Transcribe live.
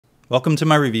Welcome to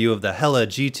my review of the Helle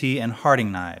GT and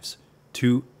Harding knives.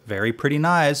 Two very pretty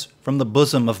knives from the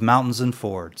bosom of mountains and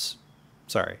fjords.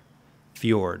 That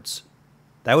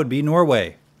would be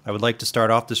Norway. I would like to start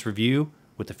off this review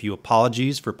with a few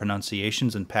apologies for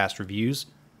pronunciations in past reviews.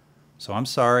 So I'm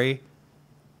sorry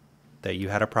that you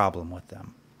had a problem with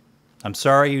them. I'm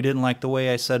sorry you didn't like the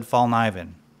way I said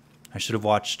Fallkniven. I should have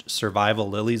watched Survival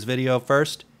Lily's video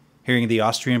first. Hearing the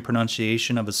Austrian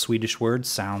pronunciation of a Swedish word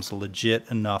sounds legit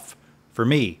enough for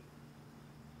me.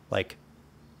 Like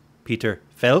Peter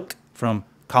Felk from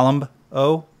Column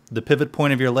O, the pivot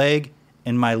point of your leg,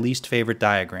 and my least favorite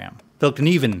diagram.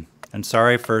 Felkniven. And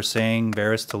sorry for saying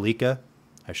Veris Talika.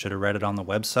 I should have read it on the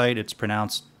website. It's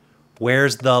pronounced,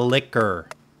 "Where's the liquor?"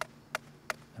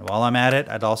 And while I'm at it,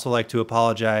 I'd also like to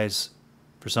apologize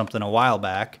for something a while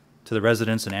back to the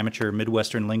residents and amateur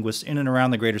Midwestern linguists in and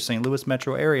around the greater St. Louis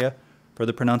metro area for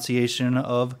the pronunciation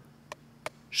of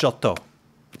Shoto.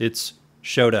 It's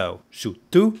Shoto.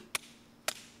 Shotu.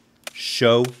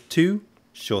 Shotu.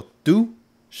 Shotu.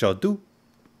 Shotu.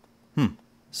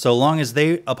 So long as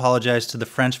they apologize to the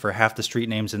French for half the street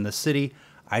names in the city,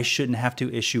 I shouldn't have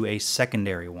to issue a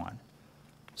secondary one.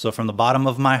 So from the bottom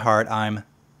of my heart, I'm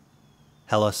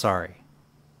hella sorry.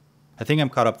 I think I'm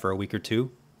caught up for a week or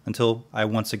two, until I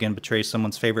once again betray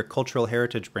someone's favorite cultural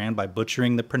heritage brand by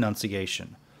butchering the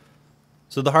pronunciation.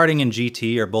 So the Harding and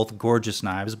GT are both gorgeous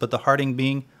knives, but the Harding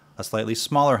being a slightly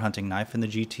smaller hunting knife and the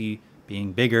GT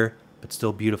being bigger, but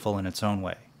still beautiful in its own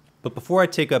way. But before I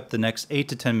take up the next 8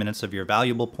 to 10 minutes of your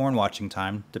valuable porn watching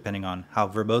time, depending on how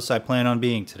verbose I plan on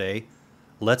being today,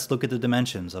 let's look at the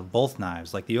dimensions of both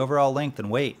knives, like the overall length and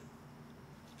weight.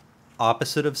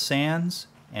 Opposite of sands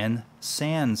and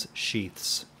sans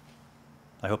sheaths.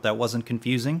 I hope that wasn't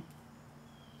confusing.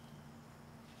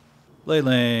 Blade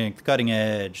length, cutting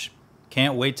edge.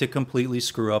 Can't wait to completely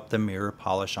screw up the mirror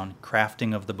polish on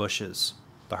crafting of the bushes.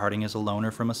 The Harding is a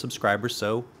loaner from a subscriber,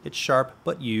 so it's sharp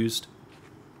but used.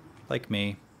 Like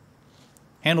me.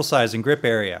 Handle size and grip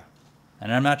area.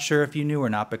 And I'm not sure if you knew or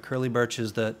not, but Curly Birch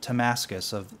is the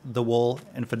Damascus of the wool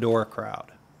and fedora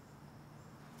crowd.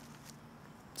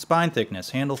 Spine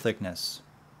thickness, handle thickness.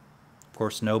 Of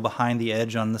course, no behind the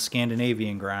edge on the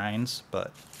Scandinavian grinds,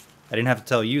 but I didn't have to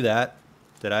tell you that,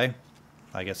 did I?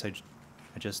 I guess I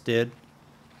just did.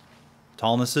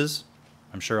 Tallnesses.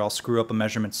 I'm sure I'll screw up a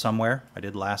measurement somewhere. I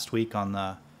did last week on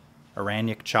the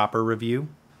Aranyik chopper review.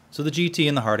 So the GT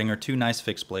and the Harding are two nice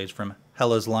fixed blades from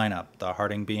Helle's lineup, the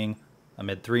Harding being a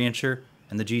mid 3-incher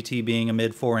and the GT being a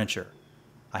mid 4-incher.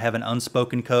 I have an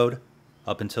unspoken code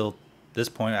up until this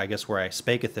point, I guess, where I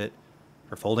spaketh it.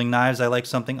 For folding knives, I like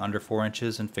something under 4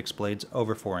 inches and fixed blades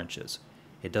over 4 inches.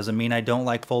 It doesn't mean I don't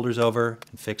like folders over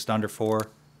and fixed under 4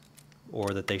 or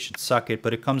that they should suck it,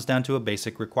 but it comes down to a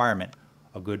basic requirement.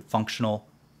 A good functional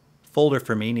folder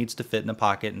for me needs to fit in a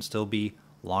pocket and still be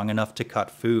long enough to cut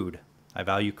food. I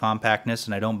value compactness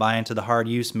and I don't buy into the hard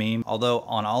use meme, although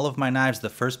on all of my knives the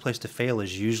first place to fail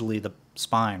is usually the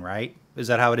spine, right? Is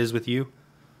that how it is with you?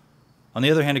 On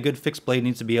the other hand, a good fixed blade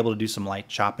needs to be able to do some light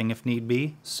chopping if need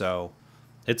be, so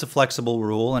it's a flexible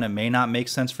rule and it may not make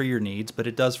sense for your needs, but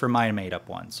it does for my made-up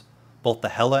ones. Both the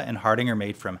Helle and Harding are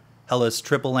made from Helle's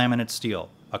triple laminate steel,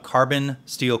 a carbon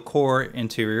steel core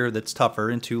interior that's tougher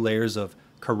and 2 layers of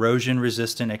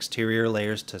corrosion-resistant exterior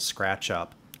layers to scratch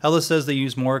up. Helle says they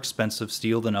use more expensive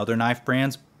steel than other knife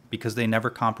brands because they never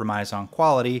compromise on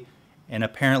quality, and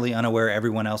apparently unaware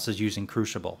everyone else is using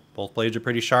Crucible. Both blades are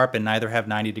pretty sharp and neither have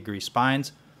 90-degree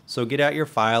spines, so get out your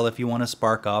file if you want to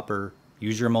spark up or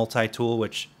use your multi-tool,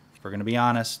 which, if we're going to be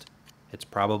honest, it's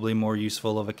probably more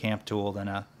useful of a camp tool than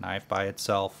a knife by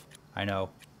itself. I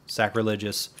know,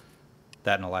 sacrilegious.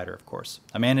 That and a lighter, of course.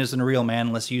 A man isn't a real man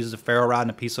unless he uses a ferro rod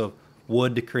and a piece of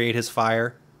wood to create his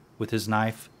fire with his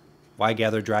knife. Why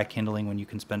gather dry kindling when you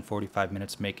can spend 45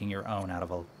 minutes making your own out of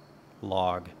a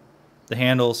log? The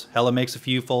handles. Helle makes a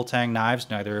few full tang knives,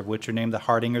 neither of which are named the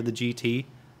Harding or the GT.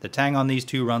 The tang on these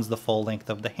two runs the full length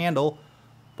of the handle.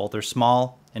 Both are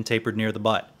small and tapered near the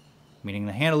butt, meaning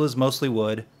the handle is mostly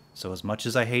wood, so as much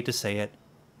as I hate to say it,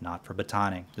 not for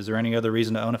batoning. Is there any other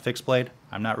reason to own a fixed blade?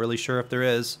 I'm not really sure if there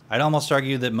is. I'd almost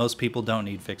argue that most people don't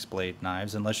need fixed blade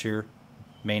knives unless your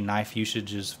main knife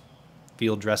usage is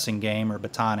field dressing game or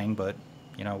batoning, but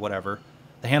you know, whatever.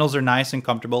 The handles are nice and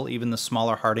comfortable. Even the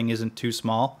smaller Harding isn't too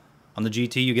small. On the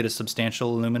GT you get a substantial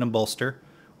aluminum bolster,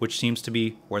 which seems to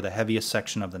be where the heaviest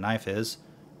section of the knife is,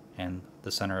 and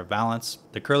the center of balance.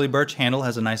 The Curly Birch handle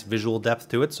has a nice visual depth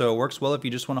to it, so it works well if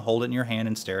you just want to hold it in your hand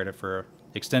and stare at it for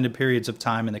extended periods of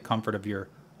time in the comfort of your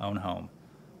own home.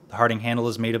 The Harding handle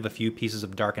is made of a few pieces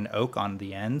of darkened oak on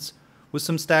the ends, with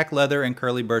some stacked leather and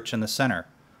Curly Birch in the center.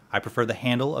 I prefer the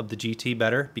handle of the GT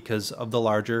better because of the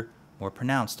larger, more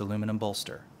pronounced aluminum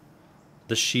bolster.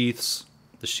 The sheaths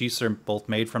are both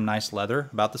made from nice leather,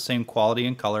 about the same quality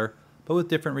and color, but with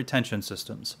different retention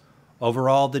systems.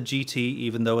 Overall, the GT,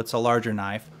 even though it's a larger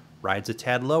knife, rides a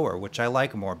tad lower, which I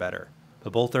like more better.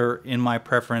 But both are in my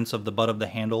preference of the butt of the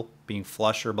handle being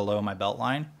flush or below my belt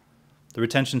line. The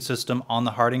retention system on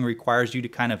the Harding requires you to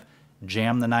kind of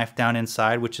jam the knife down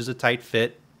inside, which is a tight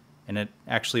fit, and it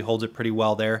actually holds it pretty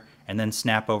well there, and then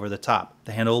snap over the top.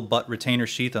 The handle butt retainer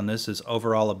sheath on this is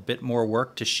overall a bit more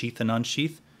work to sheath and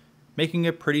unsheath, making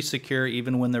it pretty secure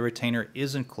even when the retainer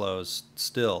isn't closed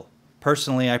still.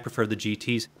 Personally, I prefer the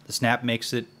GTs. The snap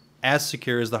makes it as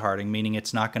secure as the Harding, meaning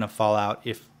it's not going to fall out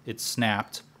if it's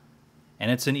snapped, and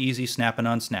it's an easy snap and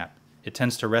unsnap. It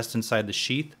tends to rest inside the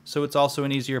sheath, so it's also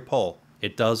an easier pull.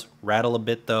 It does rattle a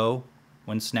bit though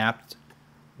when snapped,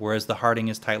 whereas the Harding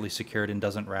is tightly secured and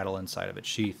doesn't rattle inside of its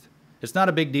sheath. It's not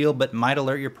a big deal, but might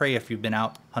alert your prey if you've been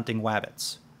out hunting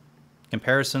wabbits.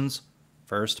 Comparisons.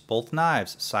 First, both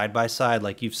knives, side by side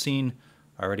like you've seen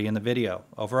already in the video.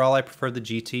 Overall, I prefer the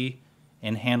GT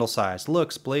in handle size,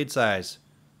 looks, blade size,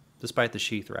 despite the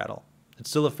sheath rattle. It's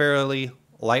still a fairly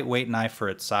lightweight knife for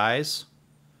its size.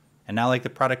 And now, like the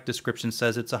product description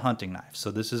says, it's a hunting knife.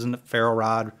 So this isn't a ferro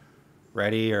rod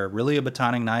ready or really a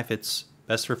batoning knife. It's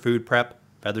best for food prep,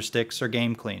 feather sticks, or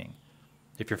game cleaning.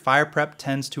 If your fire prep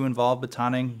tends to involve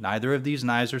batoning, neither of these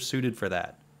knives are suited for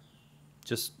that.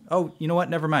 Oh, you know what?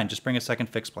 Never mind. Just bring a second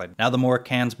fixed blade. Now the Mora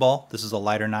Cansball. This is a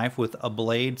lighter knife with a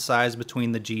blade size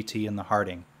between the GT and the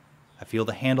Harding. I feel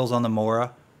the handles on the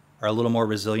Mora are a little more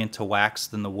resilient to wax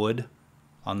than the wood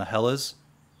on the Helles.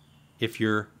 If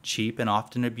you're cheap and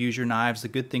often abuse your knives, the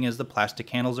good thing is the plastic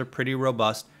handles are pretty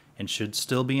robust and should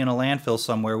still be in a landfill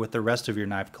somewhere with the rest of your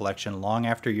knife collection long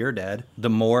after you're dead. The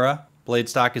Mora blade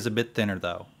stock is a bit thinner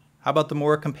though. How about the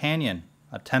Mora Companion?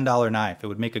 A $10 knife. It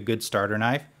would make a good starter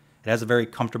knife. It has a very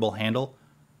comfortable handle.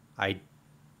 I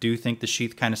do think the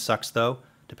sheath kind of sucks though.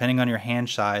 Depending on your hand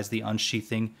size, the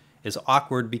unsheathing is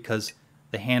awkward because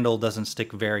the handle doesn't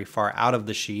stick very far out of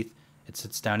the sheath. It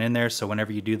sits down in there, so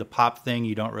whenever you do the pop thing,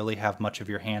 you don't really have much of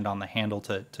your hand on the handle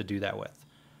to do that with.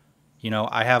 You know,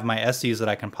 I have my SCs that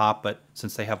I can pop, but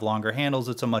since they have longer handles,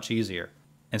 it's a much easier.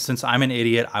 And since I'm an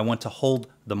idiot, I want to hold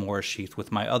the Mora sheath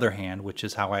with my other hand, which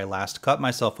is how I last cut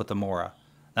myself with the Mora.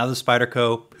 Now the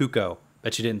Spyderco Puko.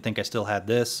 Bet you didn't think I still had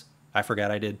this. I forgot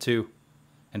I did too.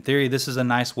 In theory, this is a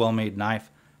nice, well-made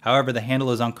knife. However, the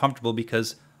handle is uncomfortable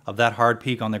because of that hard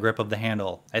peak on the grip of the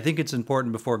handle. I think it's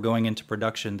important before going into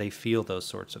production they feel those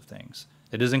sorts of things.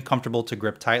 It isn't comfortable to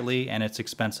grip tightly, and it's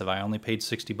expensive. I only paid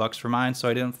 $60 for mine, so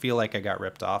I didn't feel like I got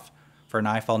ripped off for a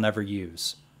knife I'll never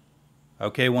use.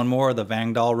 Okay, one more, the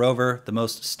Vangdahl Rover, the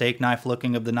most steak knife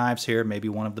looking of the knives here, maybe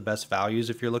one of the best values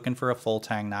if you're looking for a full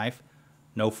tang knife.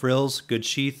 No frills, good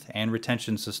sheath, and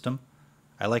retention system.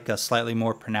 I like a slightly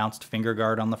more pronounced finger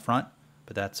guard on the front,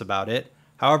 but that's about it.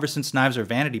 However, since knives are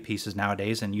vanity pieces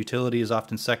nowadays and utility is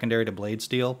often secondary to blade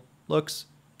steel, looks,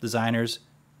 designers,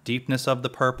 deepness of the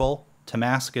purple,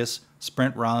 Damascus,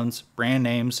 sprint runs, brand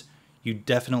names, you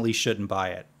definitely shouldn't buy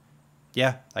it.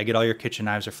 Yeah, I get all your kitchen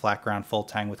knives are flat ground full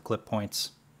tang with clip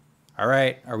points.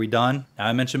 Alright, are we done? Now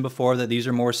I mentioned before that these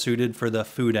are more suited for the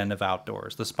food end of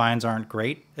outdoors. The spines aren't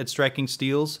great at striking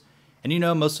steels, and you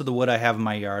know most of the wood I have in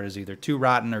my yard is either too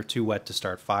rotten or too wet to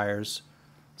start fires.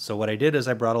 So what I did is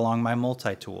I brought along my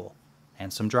multi-tool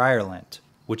and some dryer lint,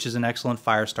 which is an excellent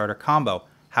fire starter combo.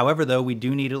 However though, we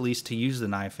do need at least to use the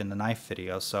knife in the knife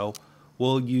video, so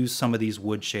we'll use some of these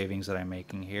wood shavings that I'm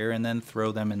making here and then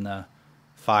throw them in the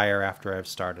fire after I've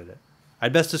started it.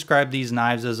 I'd best describe these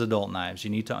knives as adult knives. You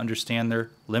need to understand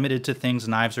they're limited to things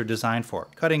knives are designed for.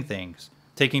 Cutting things,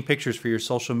 taking pictures for your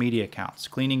social media accounts,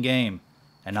 cleaning game,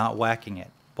 and not whacking it.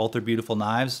 Both are beautiful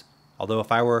knives, although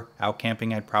if I were out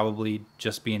camping, I'd probably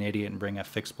just be an idiot and bring a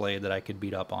fixed blade that I could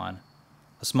beat up on.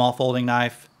 A small folding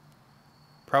knife,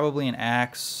 probably an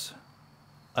axe,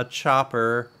 a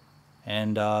chopper,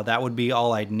 and that would be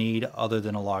all I'd need other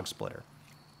than a log splitter.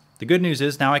 The good news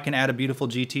is now I can add a beautiful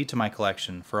GT to my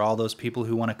collection for all those people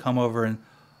who want to come over and...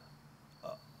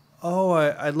 Oh,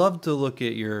 I'd love to look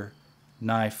at your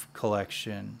knife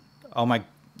collection. Oh my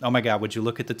God, would you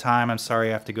look at the time? I'm sorry,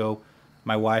 I have to go.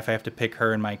 My wife, I have to pick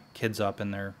her and my kids up,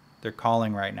 and they're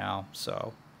calling right now.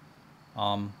 So,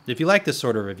 if you like this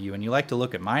sort of review and you like to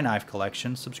look at my knife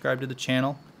collection, subscribe to the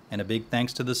channel. And a big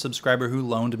thanks to the subscriber who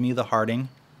loaned me the Harding.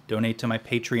 Donate to my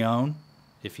Patreon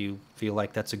if you feel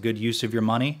like that's a good use of your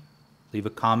money. Leave a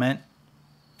comment.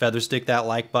 Feather stick that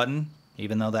like button,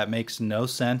 even though that makes no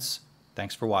sense.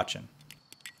 Thanks for watching.